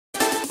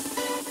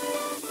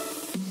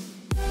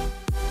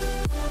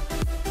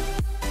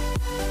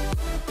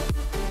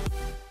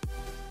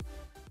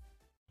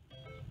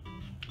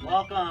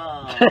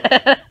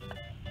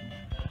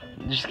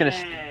I'm just gonna.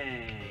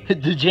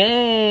 Dang.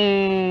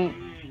 Dang.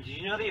 Did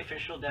you know the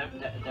official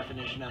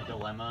definition of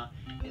dilemma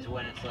is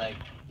when it's like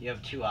you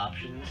have two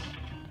options,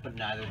 but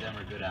neither of them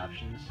are good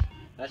options?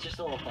 That's just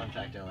a little fun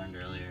fact I learned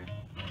earlier.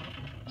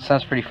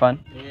 Sounds pretty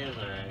fun. It is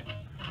alright.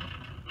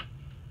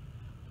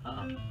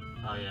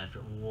 Oh yeah.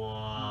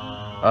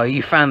 Whoa. Oh,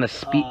 you found the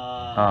speed.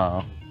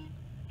 Oh.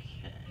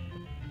 Okay.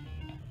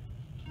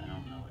 I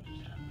don't know what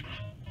just happened.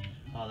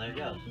 Oh, there it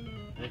goes.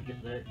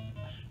 There.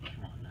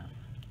 Come on now.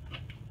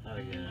 How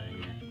do we get out of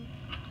here?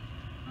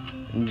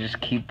 And just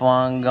keep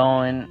on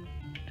going.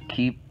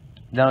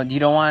 No, you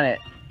don't want it.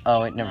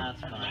 Oh wait, never. Nah,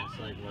 it's fine. It's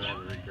like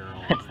whatever,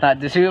 girl. It's not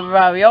the Super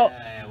Mario.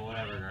 Yeah,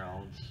 whatever,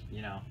 girl. It's,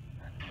 you know.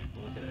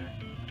 Look at her.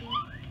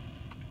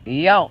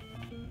 Yo.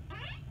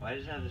 Why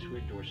does it have this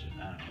weird door system?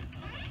 I don't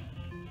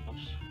know.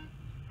 Oops.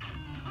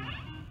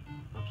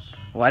 Oops.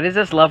 Why does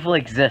this level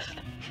exist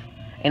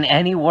in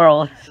any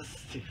world? This is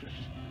stupid.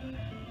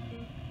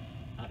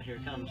 Here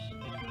it comes.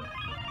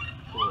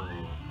 Cool.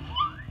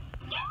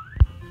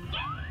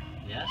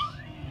 Yes?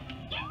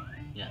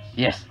 Yes.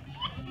 Yes.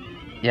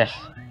 Yes.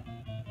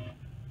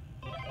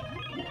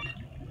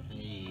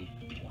 Hey.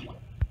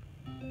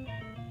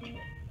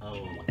 Oh,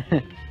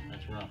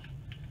 that's rough.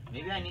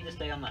 Maybe I need to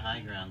stay on the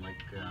high ground, like,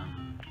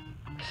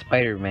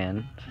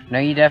 Spider-Man. No,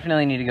 you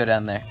definitely need to go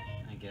down there.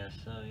 I guess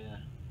so,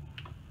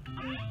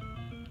 yeah.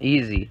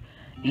 Easy.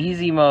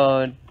 Easy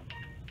mode.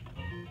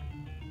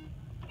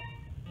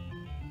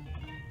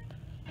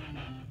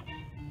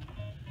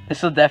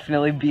 This will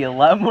definitely be a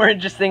lot more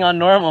interesting on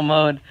normal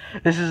mode.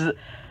 This is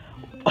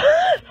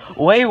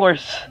way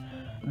worse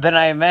than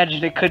I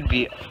imagined it could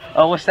be.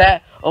 Oh, what's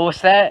that? Oh,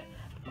 what's that?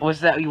 What's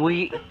that?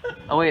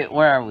 Oh, wait,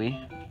 where are we?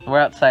 We're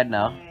outside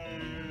now.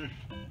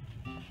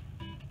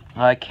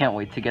 Oh, I can't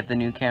wait to get the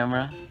new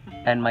camera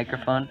and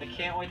microphone. I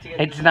can't wait to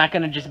get It's not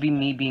gonna just be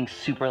me being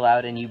super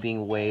loud and you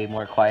being way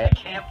more quiet. I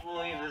can't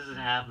believe this is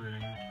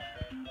happening.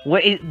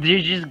 What is, they're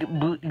just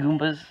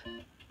Goombas?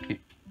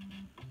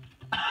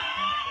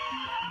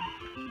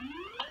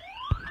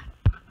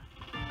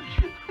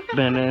 This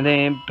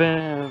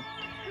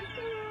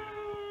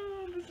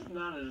is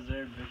not a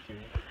deserved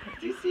victory.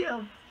 Do you see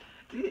how...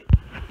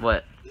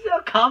 What? Do you see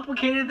how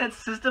complicated that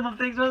system of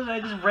things was? I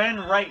just ran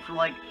right for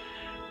like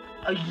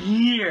a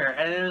year,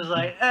 and it was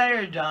like, hey,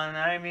 you're done.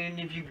 I mean,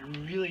 if you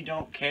really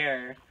don't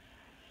care.